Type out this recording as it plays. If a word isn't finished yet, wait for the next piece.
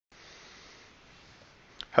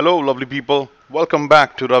Hello, lovely people. Welcome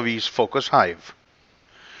back to Ravi's Focus Hive.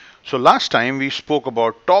 So, last time we spoke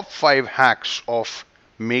about top 5 hacks of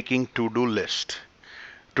making to-do list.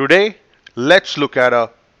 Today, let's look at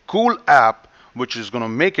a cool app which is going to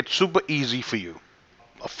make it super easy for you.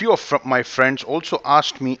 A few of my friends also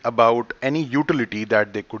asked me about any utility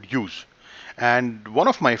that they could use. And one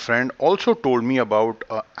of my friend also told me about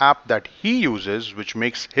an app that he uses which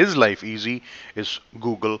makes his life easy is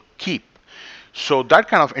Google Keep. So that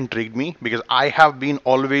kind of intrigued me because I have been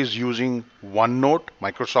always using OneNote,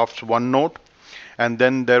 Microsoft's OneNote, and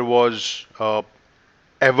then there was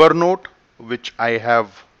Evernote, which I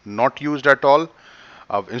have not used at all.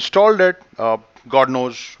 I've installed it. God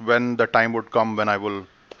knows when the time would come when I will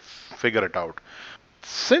figure it out.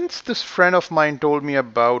 Since this friend of mine told me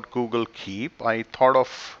about Google Keep, I thought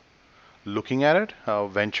of looking at it,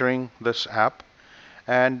 venturing this app.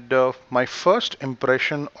 And my first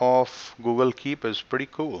impression of Google Keep is pretty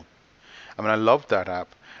cool. I mean, I love that app.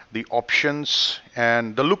 The options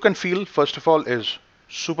and the look and feel, first of all, is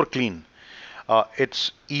super clean.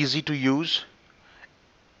 It's easy to use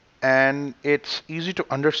and it's easy to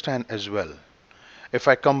understand as well. If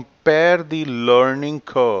I compare the learning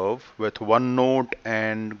curve with OneNote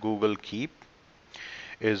and Google Keep,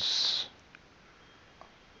 is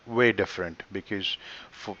way different because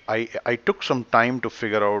I took some time to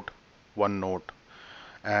figure out OneNote.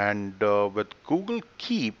 And with Google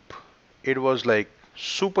Keep, it was like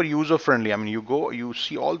super user friendly. I mean, you go, you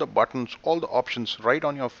see all the buttons, all the options right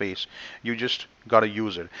on your face. You just gotta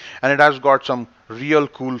use it. And it has got some real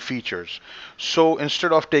cool features. So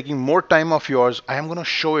instead of taking more time of yours, I am gonna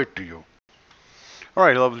show it to you. All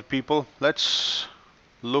right, lovely people, let's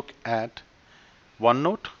look at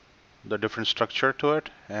OneNote, the different structure to it,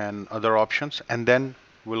 and other options, and then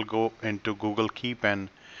we'll go into Google Keep and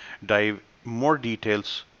dive more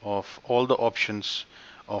details of all the options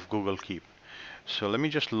of Google Keep. So let me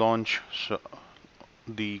just launch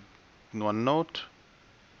the OneNote.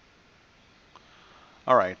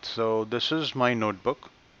 All right, so this is my notebook,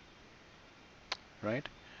 right?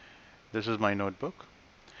 This is my notebook.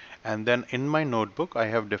 And then in my notebook, I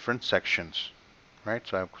have different sections, right?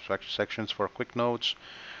 So I have sections for quick notes,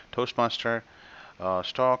 Toastmaster,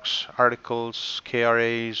 stocks, articles,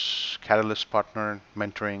 KRAs, Catalyst Partner,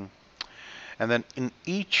 mentoring. And then in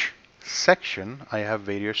each section, I have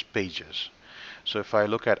various pages. So if I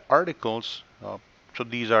look at articles, so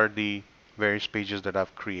these are the various pages that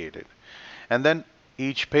I've created. And then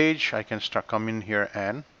each page, I can come in here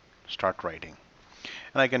and start writing.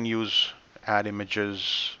 And I can use add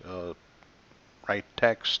images, write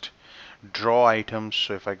text, draw items.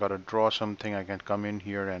 So if I got to draw something, I can come in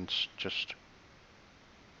here and just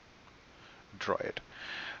draw it.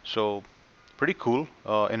 So pretty cool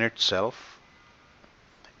in itself.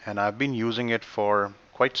 And I've been using it for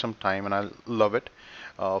quite some time and I love it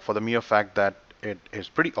for the mere fact that it is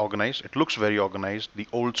pretty organized. It looks very organized, the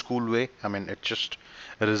old school way. I mean, it just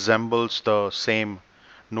resembles the same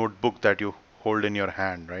notebook that you hold in your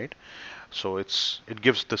hand, right? So it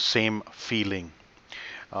gives the same feeling.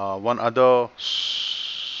 One other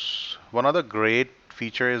great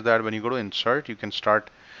feature is that when you go to insert, you can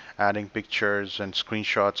start adding pictures and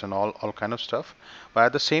screenshots and all kind of stuff. But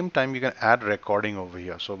at the same time, you can add recording over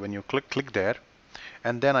here. So when you click there,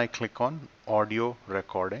 and then I click on audio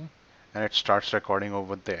recording, and it starts recording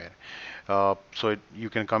over there. You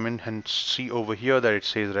can come in and see over here that it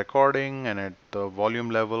says recording and at the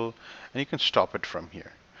volume level, and you can stop it from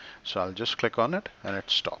here. So I'll just click on it and it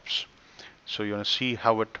stops. So you want to see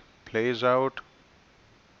how it plays out.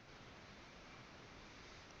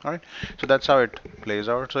 All right, so that's how it plays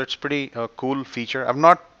out. So it's pretty cool feature. I've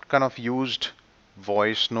not kind of used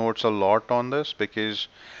voice notes a lot on this because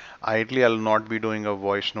ideally I'll not be doing a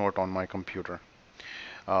voice note on my computer.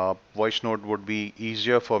 Voice note would be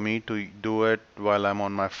easier for me to do it while I'm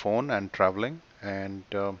on my phone and traveling, and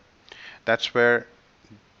that's where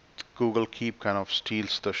Google Keep kind of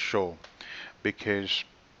steals the show because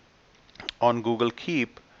on Google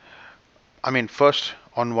Keep, I mean, first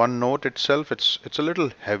on OneNote itself, it's a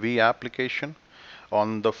little heavy application.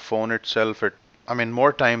 On the phone itself, I mean,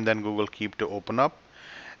 more time than Google Keep to open up,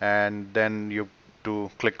 and then you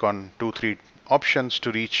to click on 2 3 options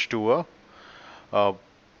to reach to a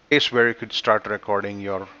place where you could start recording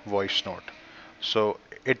your voice note. So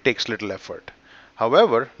it takes little effort.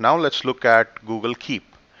 However, now let's look at Google Keep.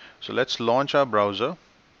 So let's launch our browser,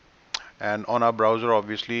 and on our browser,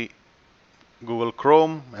 obviously Google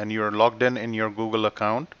Chrome, and you're logged in your Google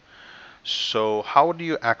account. So how do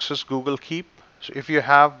you access Google Keep? So if you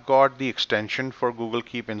have got the extension for Google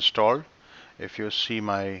Keep installed, if you see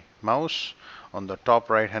my mouse On the top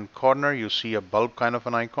right hand corner, you see a bulb kind of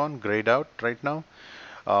an icon grayed out right now.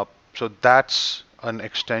 So that's an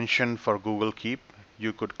extension for Google Keep.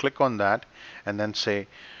 You could click on that and then say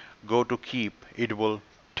go to Keep. It will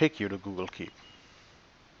take you to Google Keep,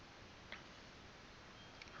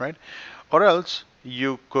 right? Or else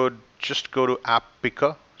you could just go to App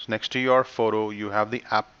Picker. Next to your photo, you have the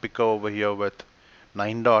App Picker over here with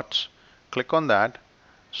 9 dots. Click on that,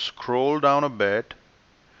 scroll down a bit,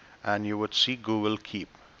 and you would see Google Keep.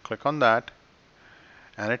 Click on that,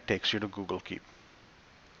 and it takes you to Google Keep.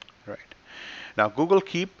 Right. Now, Google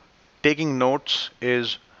Keep, taking notes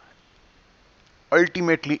is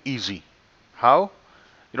ultimately easy. How?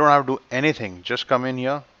 You don't have to do anything. Just come in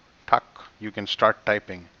here, tuck, you can start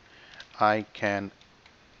typing. I can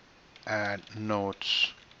add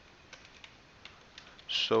notes.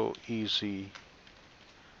 So easy.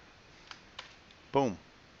 Boom.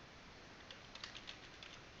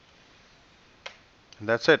 And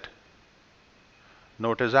that's it.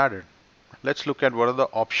 Note is added. Let's look at what are the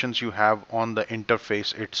options you have on the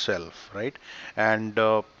interface itself, right? And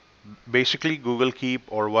basically Google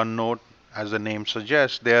Keep or OneNote, as the name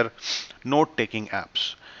suggests, they're note-taking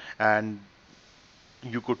apps. And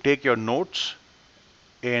you could take your notes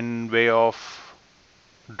in way of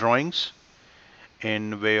drawings,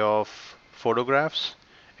 in way of photographs,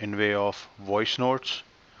 in way of voice notes,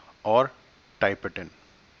 or type it in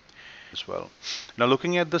as well. Now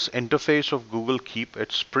looking at this interface of Google Keep,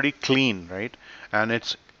 it's pretty clean, right? And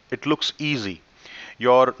it looks easy.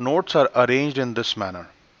 Your notes are arranged in this manner.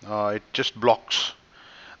 It just blocks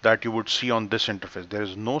that you would see on this interface. There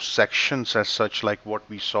is no sections as such like what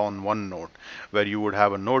we saw on OneNote, where you would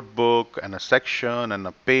have a notebook and a section and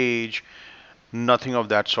a page. Nothing of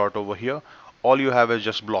that sort over here. All you have is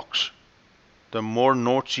just blocks. The more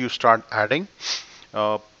notes you start adding,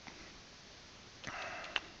 uh,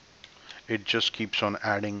 it just keeps on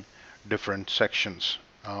adding different sections,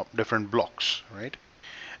 different blocks, right?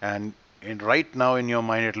 And right now in your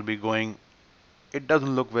mind, it'll be going, it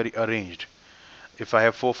doesn't look very arranged. If I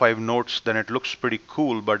have 4 or 5 notes, then it looks pretty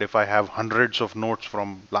cool. But if I have hundreds of notes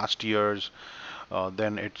from last year's,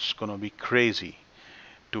 then it's going to be crazy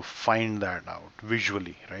to find that out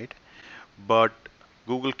visually, right? But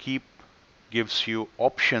Google Keep gives you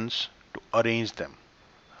options to arrange them.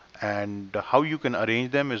 And how you can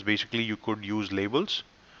arrange them is basically you could use labels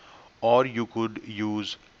or you could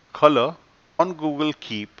use color. On Google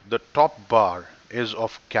Keep, the top bar is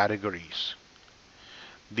of categories.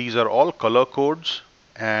 These are all color codes,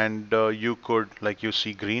 and you could, like you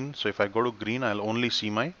see green. So if I go to green, I'll only see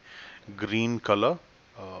my green color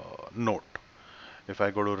note. If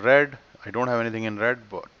I go to red, I don't have anything in red,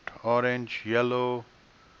 but orange, yellow,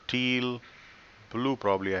 teal, blue,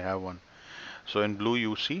 probably I have one. So in blue,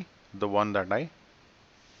 you see the one that I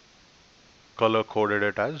color coded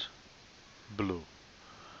it as blue.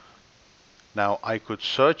 Now I could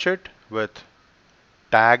search it with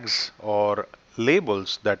tags or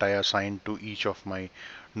labels that I assigned to each of my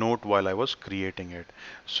note while I was creating it.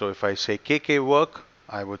 So if I say KK work,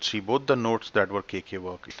 I would see both the notes that were KK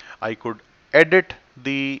work. I could edit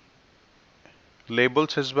the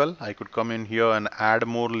labels as well. I could come in here and add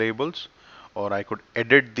more labels, or I could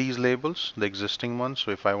edit these labels, the existing ones.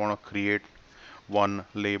 So if I want to create one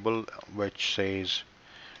label which says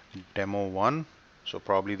demo 1, so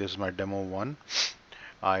probably this is my demo 1.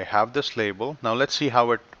 I have this label. Now let's see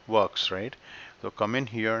how it works, right? So come in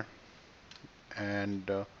here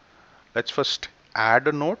and let's first add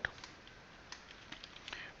a note.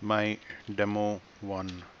 My demo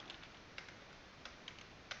 1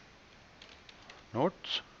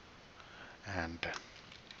 notes, and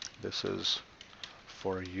this is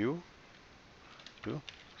for you to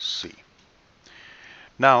see.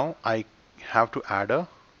 Now I have to add a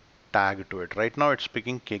tag to it. Right now it's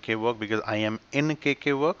picking KK work because I am in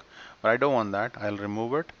KK work, but I don't want that. I'll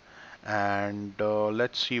remove it, and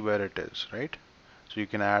let's see where it is, right? So you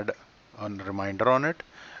can add a reminder on it.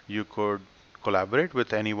 You could collaborate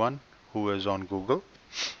with anyone who is on Google.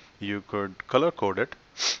 You could color code it.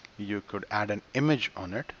 You could add an image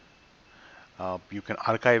on it. You can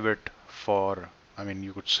archive it for, I mean,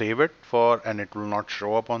 you could save it for, and it will not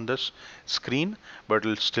show up on this screen, but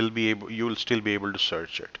it'll still be able, you will still be able to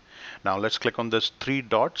search it. Now let's click on this 3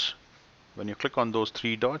 dots. When you click on those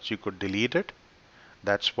 3 dots, you could delete it.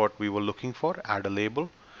 That's what we were looking for. Add a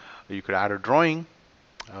label. You could add a drawing,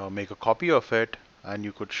 make a copy of it, and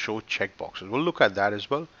you could show checkboxes. We'll look at that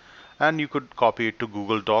as well. And you could copy it to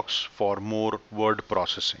Google Docs for more word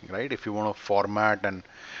processing, right? If you want to format and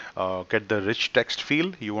get the rich text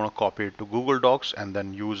feel, you want to copy it to Google Docs and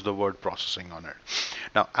then use the word processing on it.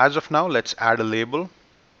 Now, as of now, let's add a label.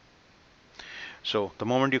 So the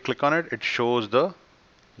moment you click on it, it shows the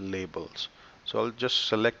labels. So I'll just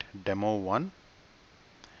select demo 1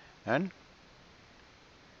 and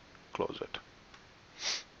close it.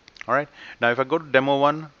 Alright, now if I go to demo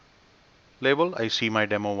 1 label, I see my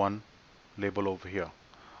demo 1 label over here.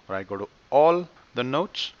 Or I go to all the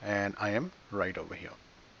notes and I am right over here.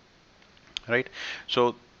 Right,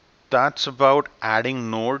 so that's about adding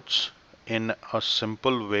notes in a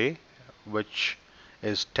simple way, which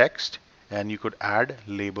is text, and you could add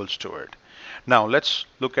labels to it. Now let's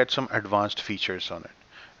look at some advanced features on it,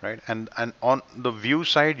 right? And on the view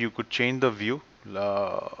side, you could change the view.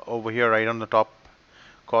 Over here, right on the top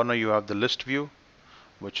corner, you have the list view,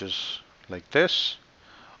 which is like this,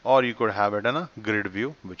 or you could have it in a grid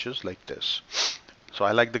view, which is like this. So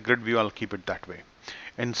I like the grid view, I'll keep it that way.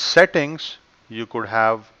 In settings, you could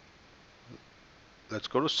have, let's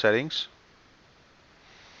go to settings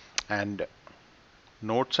and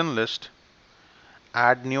notes and list,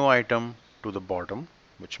 add new item to the bottom,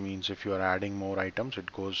 which means if you are adding more items,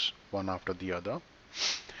 it goes one after the other.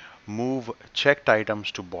 Move checked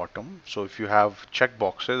items to bottom. So if you have check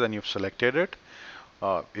boxes and you've selected it,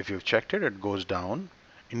 if you've checked it, it goes down.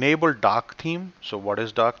 Enable dark theme. So what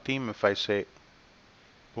is dark theme? If I say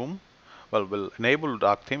boom, well, we'll enable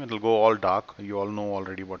dark theme, it'll go all dark. You all know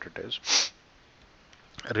already what it is.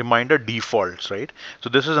 Reminder defaults, right? So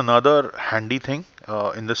this is another handy thing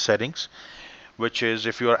in the settings, which is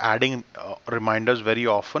if you are adding reminders very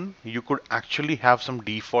often, you could actually have some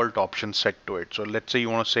default options set to it. So let's say you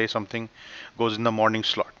want to say something goes in the morning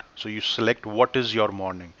slot. So you select what is your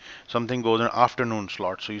morning. Something goes in afternoon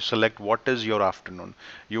slot. So you select what is your afternoon.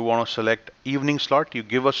 You want to select evening slot, you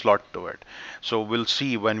give a slot to it. So we'll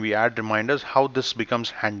see when we add reminders how this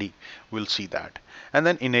becomes handy. We'll see that. And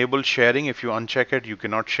then enable sharing. If you uncheck it, you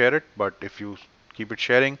cannot share it. But if you keep it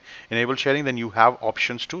sharing, enable sharing, then you have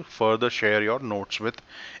options to further share your notes with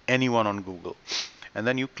anyone on Google. And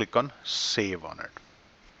then you click on save on it.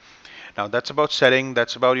 Now that's about setting,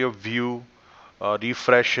 that's about your view.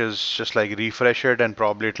 Refresh is just like refresh it and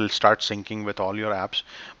probably it'll start syncing with all your apps.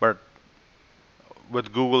 But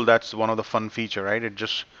with Google, that's one of the fun feature, right? It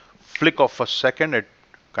just flick of a second, it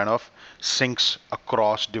kind of syncs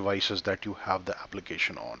across devices that you have the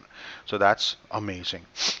application on. So that's amazing.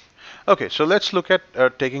 Okay, so let's look at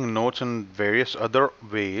taking notes in various other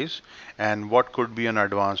ways and what could be an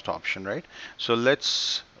advanced option, right? So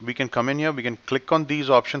we can come in here, we can click on these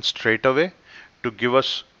options straight away to give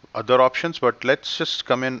us other options, but let's just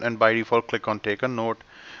come in and by default click on take a note.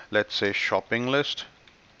 Let's say shopping list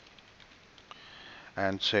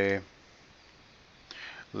and say,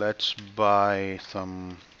 let's buy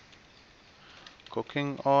some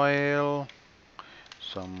cooking oil,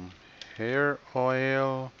 some hair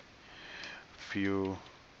oil, few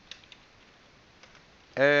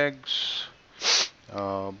eggs,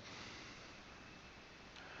 uh,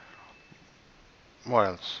 what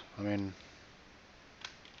else? I mean,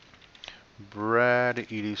 bread,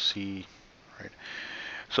 etc. Right.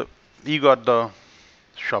 So you got the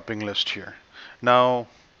shopping list here. Now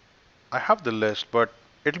I have the list, but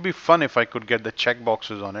it'll be fun if I could get the check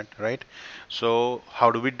boxes on it, right? So how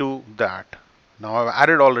do we do that? Now I've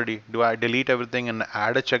added already. Do I delete everything and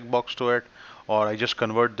add a checkbox to it, or I just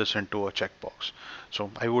convert this into a checkbox? So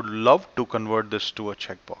I would love to convert this to a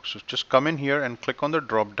checkbox. So just come in here and click on the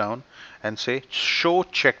drop down and say show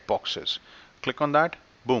checkboxes. Click on that.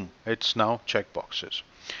 Boom, it's now checkboxes.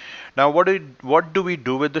 Now what do we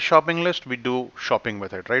do with the shopping list? We do shopping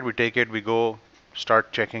with it, right? We take it, we go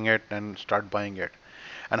start checking it and start buying it.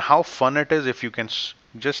 And how fun it is if you can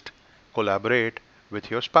just collaborate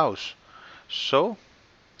with your spouse. So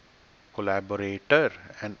collaborator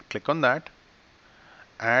and click on that.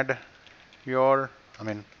 Add your,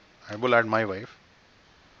 I will add my wife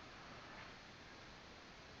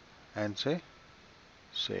and say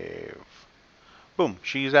save. Boom,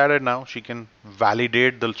 she's added now. She can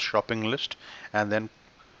validate the shopping list and then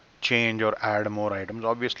change or add more items.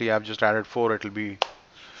 Obviously, I've just added 4. It'll be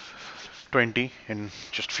 20 in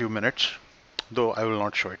just few minutes, though I will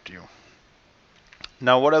not show it to you.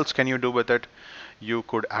 Now, what else can you do with it? You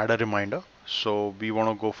could add a reminder. So we want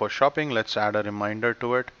to go for shopping. Let's add a reminder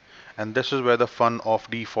to it. And this is where the fun of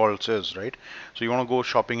defaults is, right? So you want to go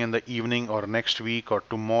shopping in the evening or next week or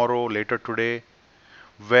tomorrow, later today,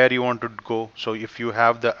 where you want to go. So if you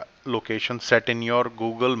have the location set in your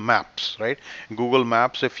Google Maps, right? Google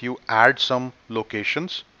Maps, if you add some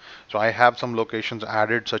locations, so I have some locations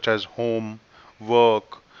added such as home,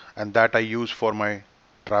 work, and that I use for my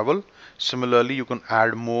travel. Similarly, you can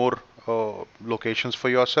add more locations for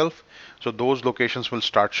yourself. So those locations will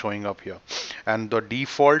start showing up here. And the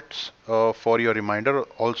defaults for your reminder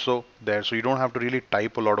also there. So you don't have to really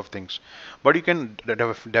type a lot of things. But you can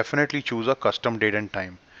definitely choose a custom date and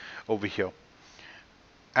time over here.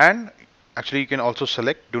 And actually you can also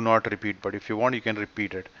select do not repeat, but if you want you can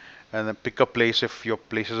repeat it. And then pick a place. If your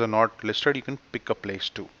places are not listed, you can pick a place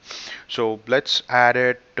too. So let's add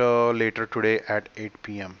it later today at 8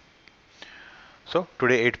 p.m. So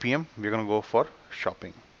today 8 p.m. we're going to go for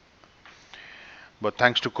shopping. But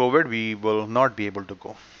thanks to COVID, we will not be able to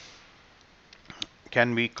go.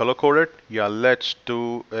 Can we color code it? Yeah, let's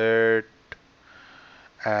do it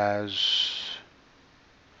as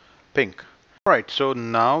pink. Alright, so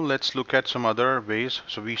now let's look at some other ways.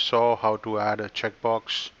 So we saw how to add a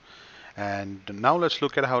checkbox, and now let's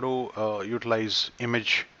look at how to utilize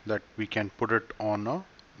image that we can put it on a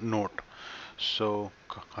note. So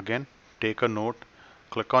again, take a note,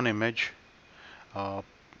 click on image.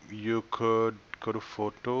 You could go to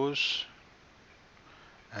photos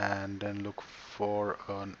and then look for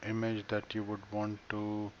an image that you would want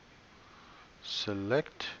to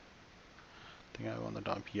select. I think I want the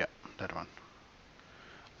top. Yeah, that one.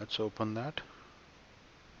 Let's open that.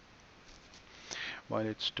 While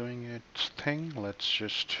it's doing its thing, let's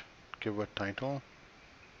just give a title.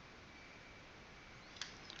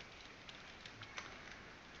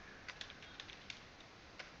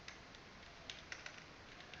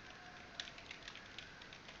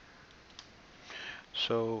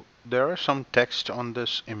 So there are some text on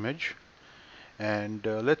this image, and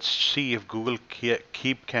let's see if Google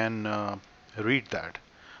Keep can read that.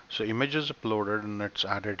 So image is uploaded and it's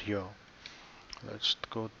added here. Let's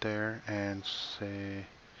go there and say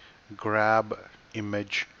grab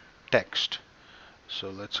image text. So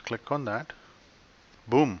let's click on that.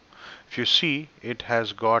 Boom. If you see, it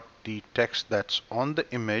has got the text that's on the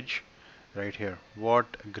image right here.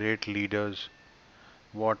 What great leaders,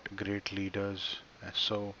 what great leaders.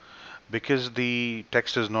 So because the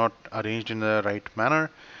text is not arranged in the right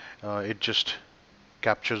manner, it just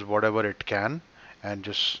captures whatever it can and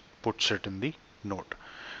just puts it in the note.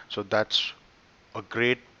 So that's a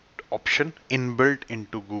great option inbuilt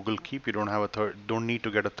into Google Keep. You don't need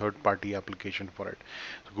to get a third-party application for it.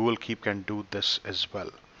 So Google Keep can do this as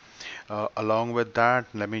well. Along with that,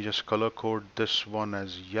 let me just color code this one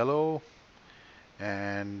as yellow.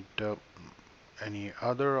 And any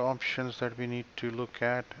other options that we need to look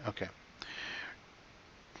at? Okay.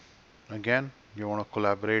 Again, you want to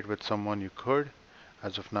collaborate with someone, you could.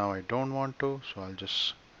 As of now, I don't want to, so I'll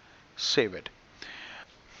just save it.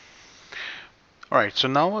 All right, so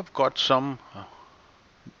now I've got some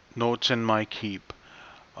notes in my keep.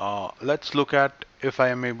 Let's look at if I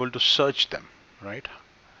am able to search them, right?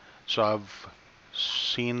 So I've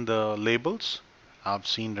seen the labels, I've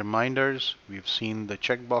seen reminders, we've seen the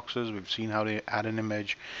checkboxes, we've seen how to add an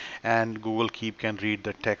image, and Google Keep can read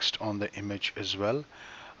the text on the image as well.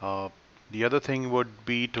 Uh, the other thing would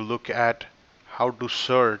be to look at how to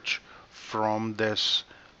search from this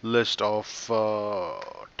list of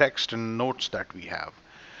text and notes that we have.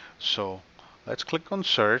 So let's click on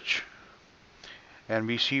search, and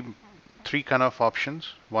we see three kind of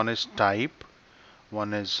options. One is type,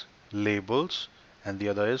 one is labels, and the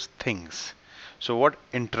other is things. So what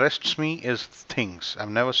interests me is things. I've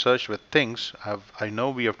never searched with things. I know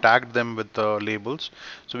we have tagged them with the labels,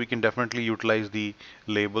 so we can definitely utilize the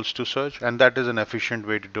labels to search, and that is an efficient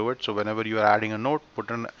way to do it. So whenever you are adding a note,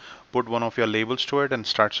 put one of your labels to it and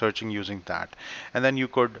start searching using that. And then you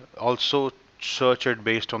could also search it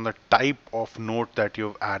based on the type of note that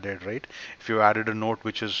you've added, right? If you added a note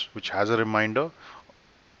which has a reminder,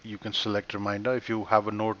 you can select reminder. If you have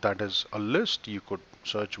a note that is a list, you could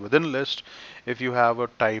search within list. If you have a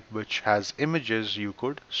type which has images, you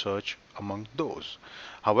could search among those.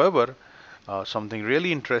 However, something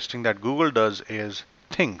really interesting that Google does is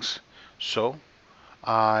things. So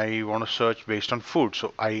I want to search based on food.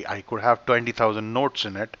 So I could have 20,000 notes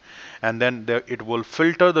in it, and then it will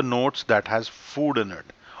filter the notes that has food in it.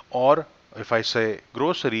 Or if I say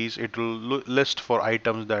groceries, it will list for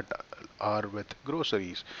items that are with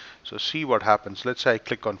groceries. So see what happens. Let's say I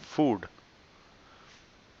click on food.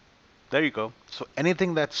 There you go. So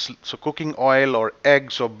anything that's so cooking oil or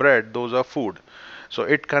eggs or bread, those are food. So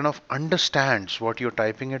it kind of understands what you're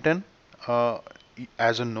typing it in uh,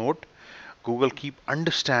 as a note. Google Keep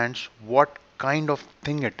understands what kind of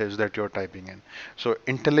thing it is that you're typing in. So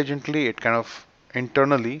intelligently, it kind of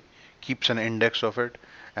internally keeps an index of it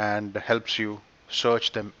and helps you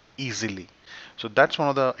search them easily. So that's one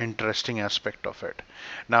of the interesting aspect of it.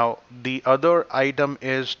 Now, the other item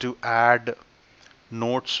is to add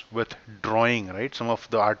notes with drawing, right? Some of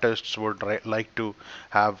the artists would like to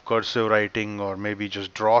have cursive writing or maybe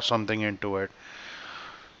just draw something into it.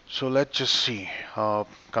 So let's just see.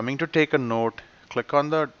 Coming to take a note, click on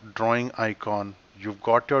the drawing icon. You've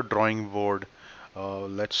got your drawing board.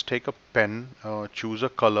 Let's take a pen, choose a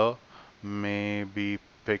color, maybe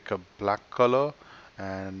pick a black color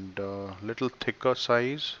and a little thicker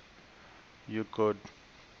size. You could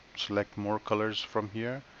select more colors from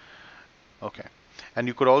here. Okay. And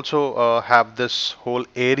you could also have this whole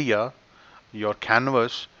area, your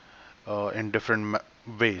canvas, in different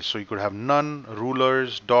ways. So you could have none,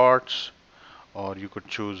 rulers, dots, or you could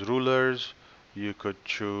choose rulers, you could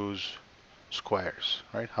choose squares,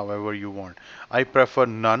 right? However you want. I prefer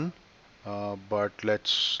none, but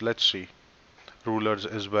let's see. Rulers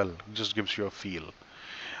as well. Just gives you a feel.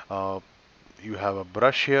 Uh, you have a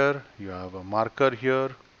brush here, you have a marker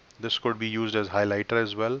here. This could be used as highlighter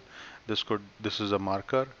as well. This is a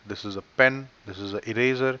marker, this is a pen, this is an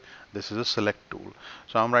eraser, this is a select tool.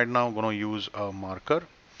 So I'm right now going to use a marker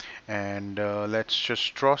and let's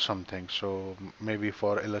just draw something. So maybe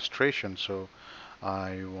for illustration, so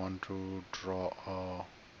I want to draw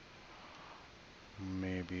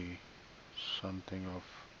maybe something of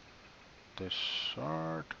this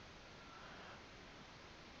sort.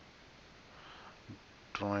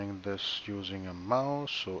 Drawing this using a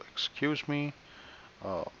mouse, so excuse me.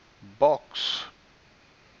 Box,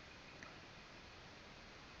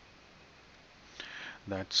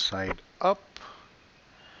 that side up,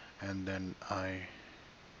 and then I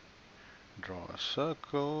draw a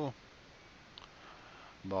circle,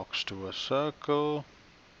 box to a circle,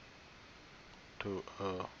 to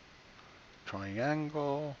a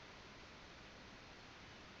triangle,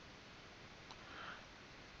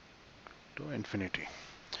 to infinity.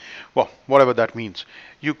 Well, whatever that means.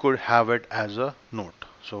 You could have it as a note.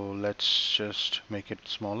 So let's just make it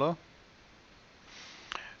smaller.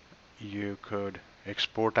 You could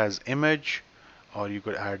export as image, or you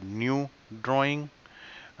could add new drawing,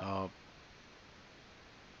 uh,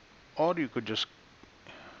 or you could just,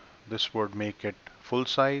 this would make it full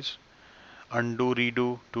size. Undo,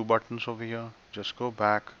 redo, two buttons over here. Just go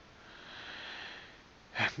back.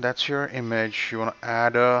 That's your image. You want to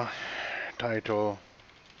add a title,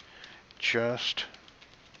 just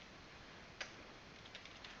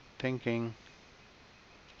thinking.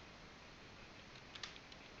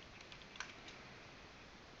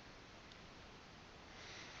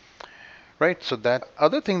 Right, so that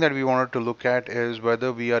other thing that we wanted to look at is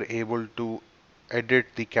whether we are able to edit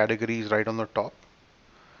the categories right on the top.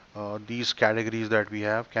 These categories that we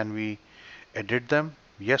have, can we edit them?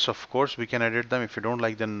 Yes, of course we can edit them. If you don't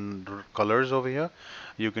like the colors over here,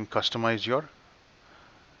 you can customize your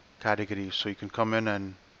categories. So you can come in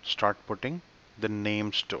and start putting the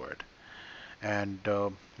names to it. And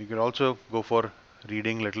you can also go for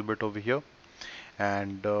reading a little bit over here.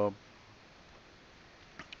 And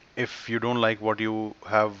if you don't like what you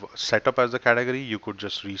have set up as the category, you could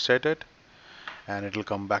just reset it and it'll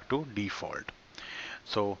come back to default.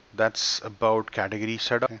 So that's about category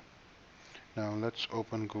setup. Okay. Now let's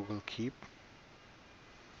open Google Keep,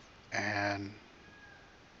 and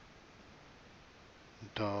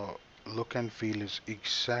the look and feel is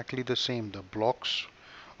exactly the same. The blocks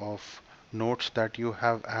of notes that you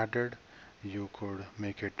have added, you could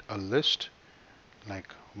make it a list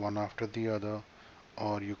like one after the other,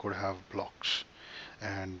 or you could have blocks.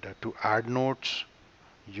 And to add notes,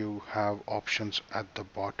 you have options at the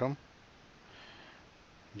bottom.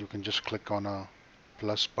 You can just click on a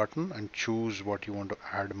plus button and choose what you want to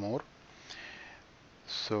add more.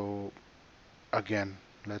 So again,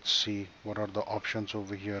 let's see what are the options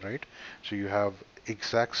over here, right? So you have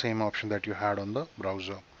exact same option that you had on the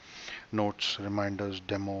browser. Notes, reminders,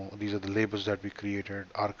 demo, these are the labels that we created,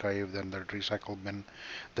 archive, then the recycle bin,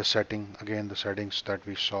 the setting, again the settings that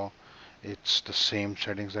we saw, it's the same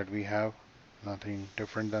settings that we have, nothing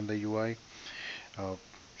different than the UI. uh,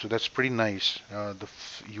 so that's pretty nice. The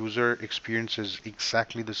user experience is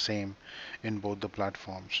exactly the same in both the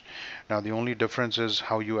platforms. Now the only difference is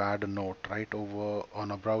how you add a note, right? Over on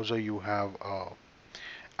a browser you have a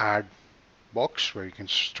add box where you can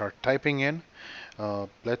start typing in.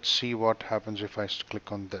 Let's see what happens if I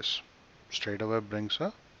click on this. Straight away brings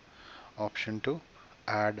a option to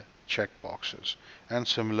add checkboxes, and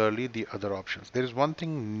similarly the other options. There is one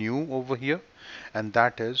thing new over here, and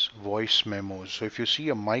that is voice memos. So if you see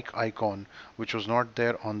a mic icon which was not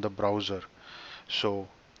there on the browser, so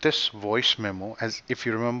this voice memo, as if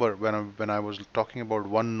you remember when I was talking about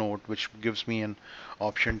OneNote, which gives me an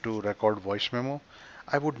option to record voice memo,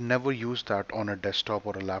 I would never use that on a desktop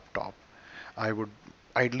or a laptop. I would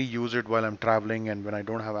idly use it while I'm traveling and when I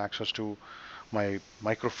don't have access to my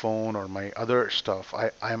microphone or my other stuff.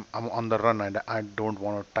 I'm on the run and I don't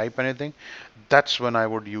want to type anything. That's when I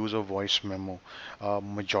would use a voice memo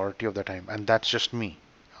majority of the time, and that's just me.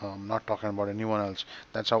 I'm not talking about anyone else.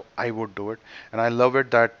 That's how I would do it, and I love it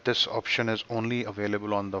that this option is only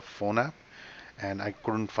available on the phone app, and I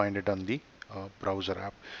couldn't find it on the browser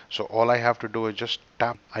app. So all I have to do is just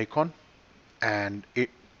tap icon, and it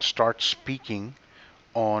starts speaking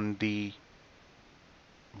on the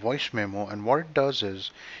voice memo. And what it does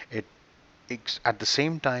is it at the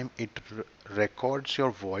same time it records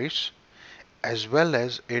your voice as well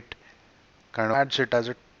as it kind of adds it as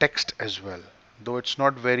a text as well, though it's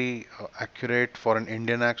not very accurate for an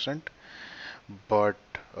Indian accent, but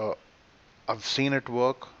uh, I've seen it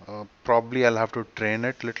work. Probably I'll have to train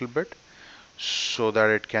it a little bit so that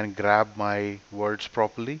it can grab my words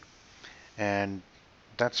properly, and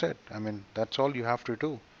that's it. I mean, that's all you have to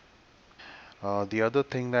do. The other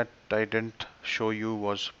thing that I didn't show you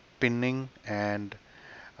was pinning and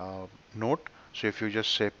note. So if you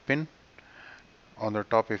just say pin on the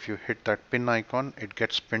top, if you hit that pin icon, it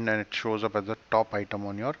gets pinned and it shows up as the top item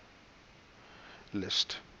on your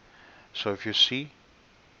list. So if you see,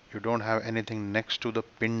 you don't have anything next to the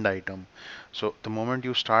pinned item. So the moment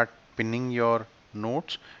you start pinning your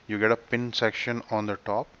notes, you get a pin section on the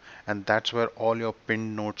top, and that's where all your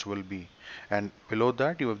pinned notes will be. And below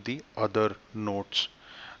that, you have the other notes.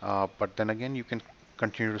 But then again, you can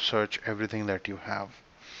continue to search everything that you have.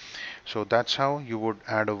 So that's how you would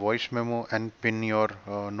add a voice memo and pin your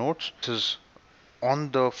notes. This is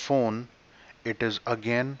on the phone. It is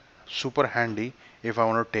again super handy if I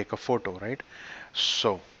want to take a photo, right?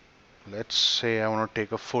 So let's say I want to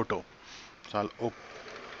take a photo. So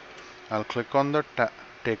I'll click on the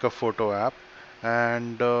take a photo app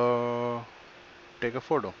and take a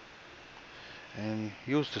photo and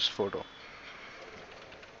use this photo.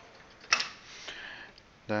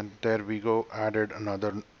 Then there we go, added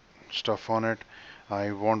another stuff on it.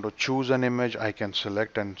 I want to choose an image, I can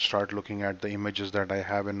select and start looking at the images that I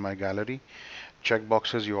have in my gallery. Check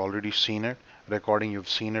boxes, you've already seen it. Recording, you've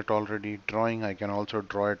seen it already. Drawing, I can also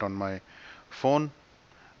draw it on my phone.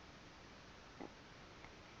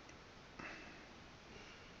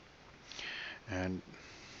 And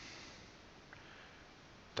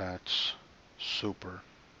that's super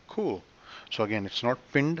cool. So again, it's not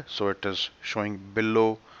pinned, so it is showing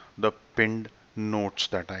below the pinned notes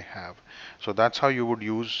that I have. So that's how you would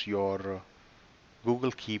use your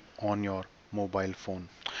Google Keep on your mobile phone.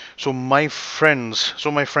 So my friends,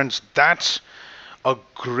 that's a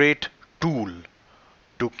great tool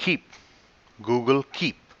to keep. Google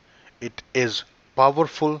Keep. It is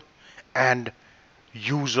powerful and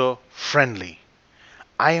user friendly.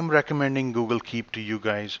 I am recommending Google Keep to you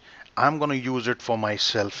guys. I'm going to use it for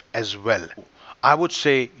myself as well. I would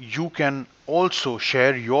say you can also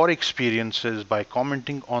share your experiences by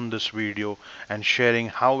commenting on this video and sharing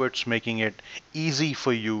how it's making it easy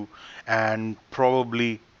for you, and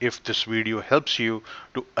probably if this video helps you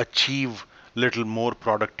to achieve little more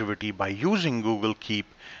productivity by using Google Keep,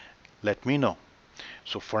 let me know.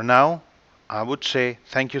 So for now, I would say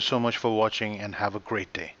thank you so much for watching and have a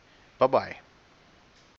great day. Bye bye.